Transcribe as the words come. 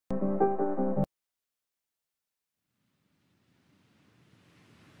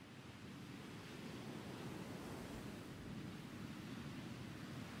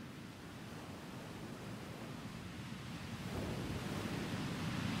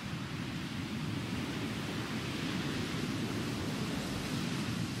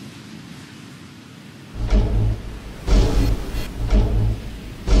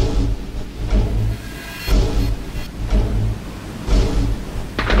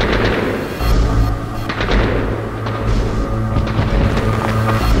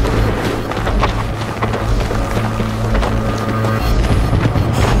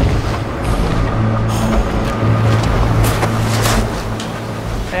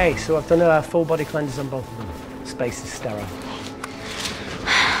Okay, so I've done a full body cleanse on both of them. Space is sterile.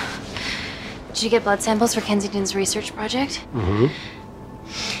 Did you get blood samples for Kensington's research project? Mm-hmm.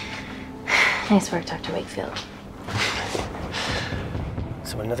 Nice work, Dr. Wakefield.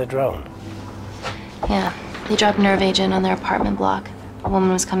 So another drone? Yeah, they dropped nerve agent on their apartment block. A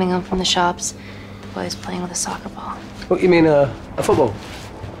woman was coming home from the shops. The boy was playing with a soccer ball. What, you mean a football?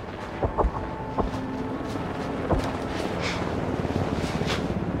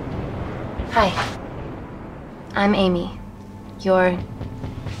 Hi. I'm Amy. You're...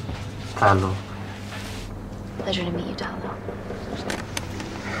 Talo. Pleasure to meet you, Talo.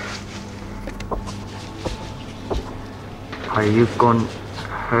 Are you gonna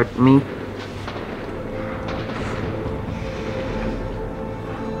hurt me?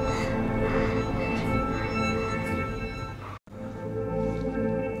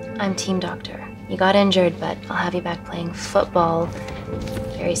 I'm team doctor. You got injured, but I'll have you back playing football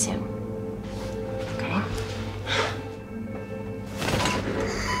very soon. Okay?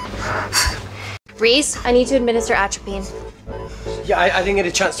 Reese, I need to administer atropine. Yeah, I didn't get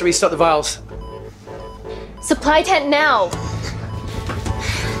a chance to restock the vials. Supply tent now!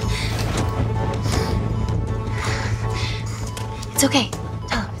 It's okay.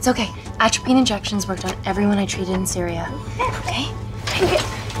 Tell him, it's okay. Atropine injections worked on everyone I treated in Syria. Okay?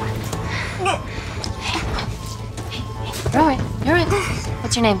 You're all right. You're all right.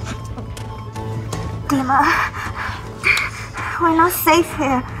 What's your name? Dima, we're not safe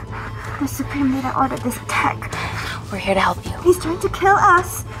here. The Supreme Leader ordered this attack. We're here to help you. He's trying to kill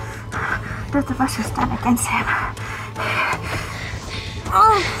us. Both of us will stand against him.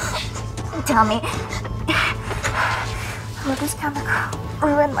 Oh, tell me, will this chemical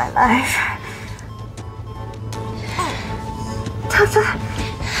ruin my life? Doctor.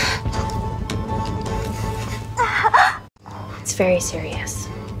 It's very serious.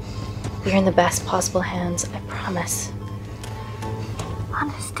 You're in the best possible hands, I promise.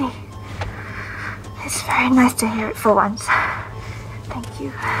 Honesty. It's very nice to hear it for once. Thank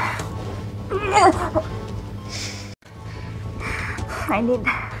you.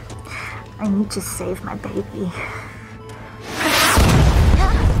 I need to save my baby.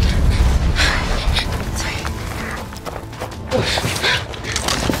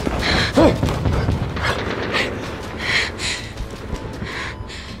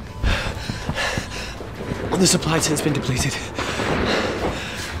 The supply tent's been depleted.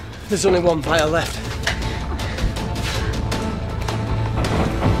 There's only one vial left.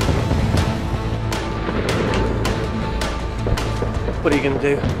 What are you gonna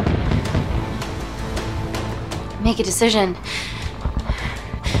do? Make a decision.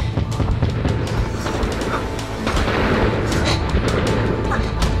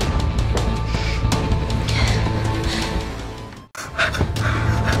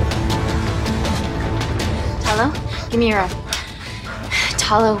 Talo, give me your arm.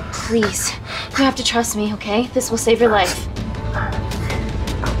 Talo, please. You have to trust me, okay? This will save your life.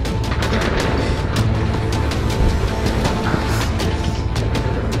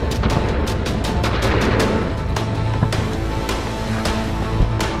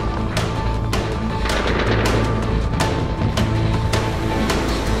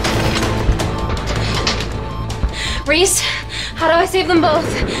 Reese, how do I save them both?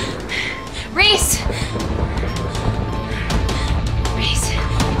 Reese! Reese.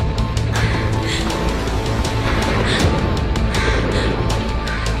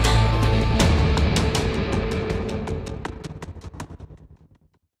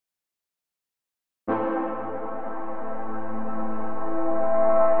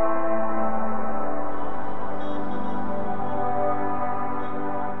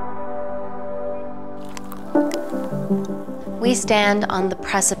 We stand on the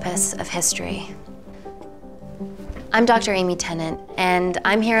precipice of history. I'm Dr. Amy Tennant, and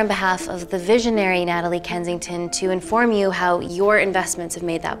I'm here on behalf of the visionary Natalie Kensington to inform you how your investments have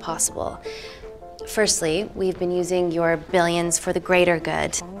made that possible. Firstly, we've been using your billions for the greater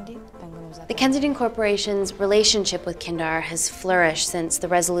good. The Kensington Corporation's relationship with Kindar has flourished since the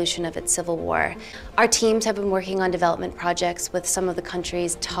resolution of its civil war. Our teams have been working on development projects with some of the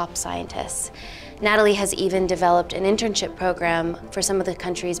country's top scientists. Natalie has even developed an internship program for some of the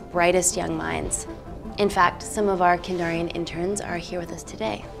country's brightest young minds. In fact, some of our Kindarian interns are here with us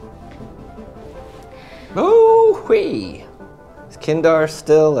today. Oh-wee! Is Kindar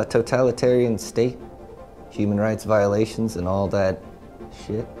still a totalitarian state? Human rights violations and all that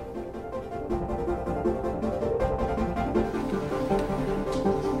shit?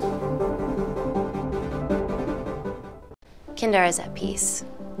 Kindar is at peace.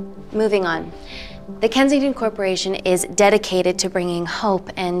 Moving on. The Kensington Corporation is dedicated to bringing hope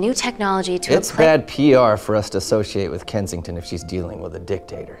and new technology to It's bad PR for us to associate with Kensington if she's dealing with a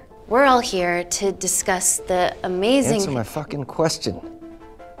dictator. We're all here to discuss the amazing... Answer my fucking question.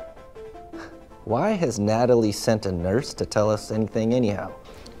 Why has Natalie sent a nurse to tell us anything anyhow?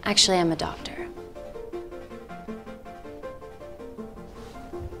 Actually, I'm a doctor.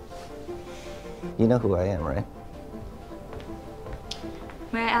 You know who I am, right?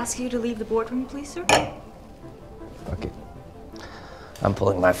 May I ask you to leave the boardroom, please, sir? Fuck it. I'm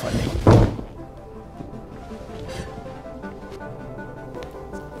pulling my funding.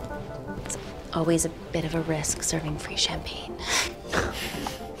 It's always a bit of a risk serving free champagne.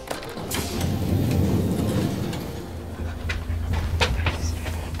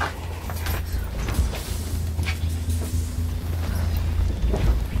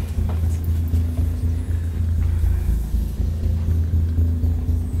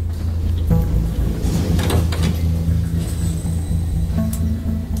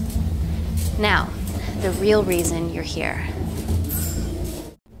 Now, the real reason you're here.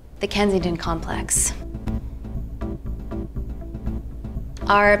 The Kensington Complex.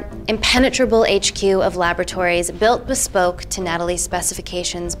 Our impenetrable HQ of laboratories built bespoke to Natalie's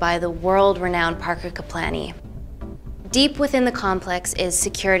specifications by the world-renowned Parker Kaplani. Deep within the complex is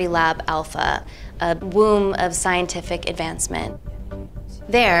Security Lab Alpha, a womb of scientific advancement.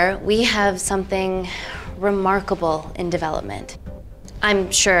 There, we have something remarkable in development.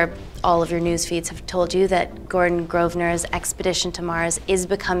 I'm sure all of your news feeds have told you that Gordon Grosvenor's expedition to Mars is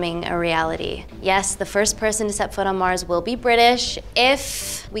becoming a reality. Yes, the first person to set foot on Mars will be British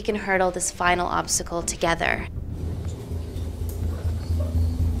if we can hurdle this final obstacle together.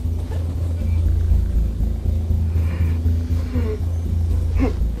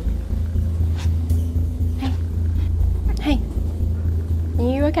 Hey.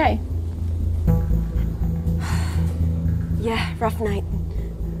 Are you okay? Yeah, rough night.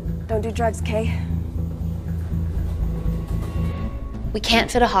 Don't do drugs, Kay. We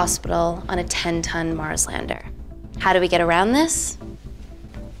can't fit a hospital on a 10-ton Mars lander. How do we get around this?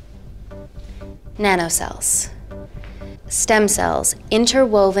 Nanocells. Stem cells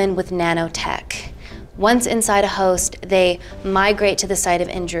interwoven with nanotech. Once inside a host, they migrate to the site of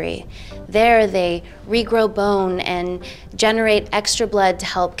injury. There, they regrow bone and generate extra blood to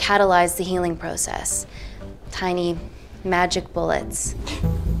help catalyze the healing process. Tiny magic bullets.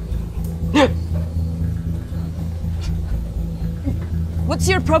 What's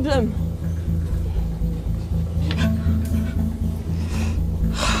your problem?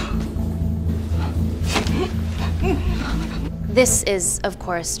 This is, of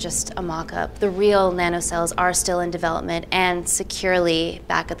course, just a mock-up. The real nanocells are still in development and securely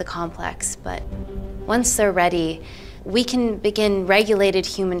back at the complex, but once they're ready, we can begin regulated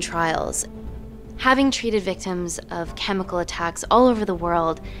human trials. Having treated victims of chemical attacks all over the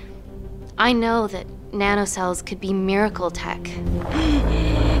world, I know that nanocells could be miracle tech.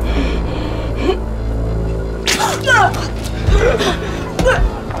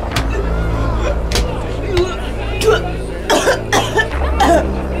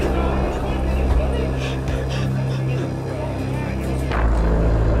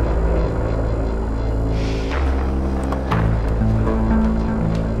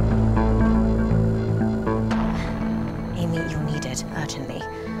 Amy, you're needed urgently.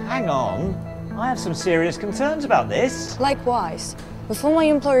 Hang on. I have some serious concerns about this. Likewise. Before my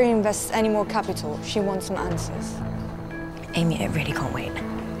employer invests any more capital, she wants some answers. Amy, it really can't wait.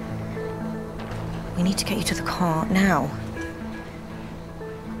 We need to get you to the car now.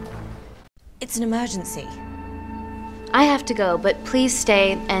 It's an emergency. I have to go, but please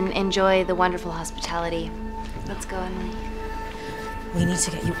stay and enjoy the wonderful hospitality. Let's go, Emily. We need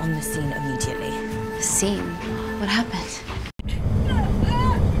to get you on the scene immediately. The scene? What happened?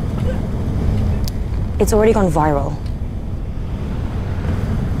 It's already gone viral.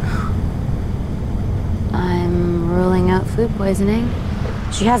 I'm ruling out food poisoning.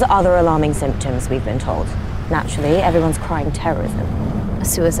 She has other alarming symptoms, we've been told. Naturally, everyone's crying terrorism. A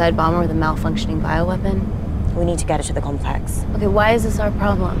suicide bomber with a malfunctioning bioweapon? We need to get her to the complex. Okay, why is this our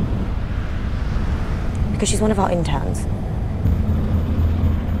problem? Because she's one of our interns.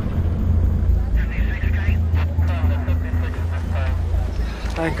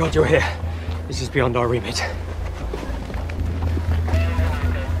 Thank God you're here. This is beyond our remit.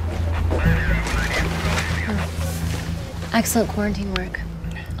 Excellent quarantine work.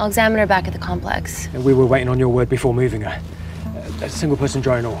 I'll examine her back at the complex. And we were waiting on your word before moving her. A single-person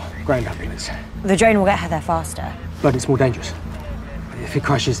drone or ground ambulance. The drone will get her there faster. But it's more dangerous. If it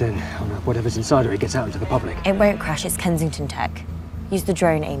crashes, then whatever's inside her, it gets out into the public. It won't crash, it's Kensington tech. Use the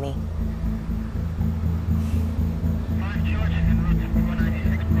drone, Amy.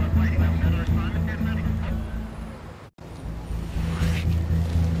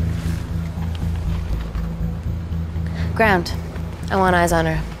 ground. I want eyes on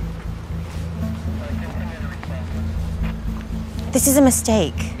her. This is a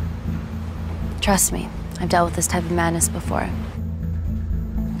mistake. Trust me, I've dealt with this type of madness before.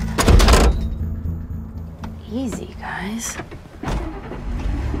 Easy, guys.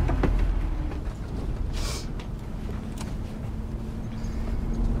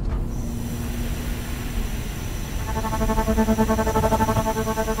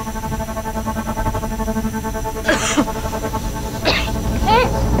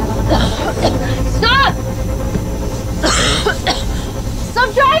 Stop! Stop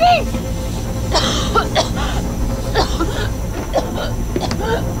driving!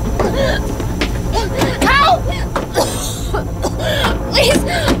 Help! Please!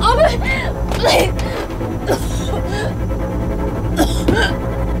 Please!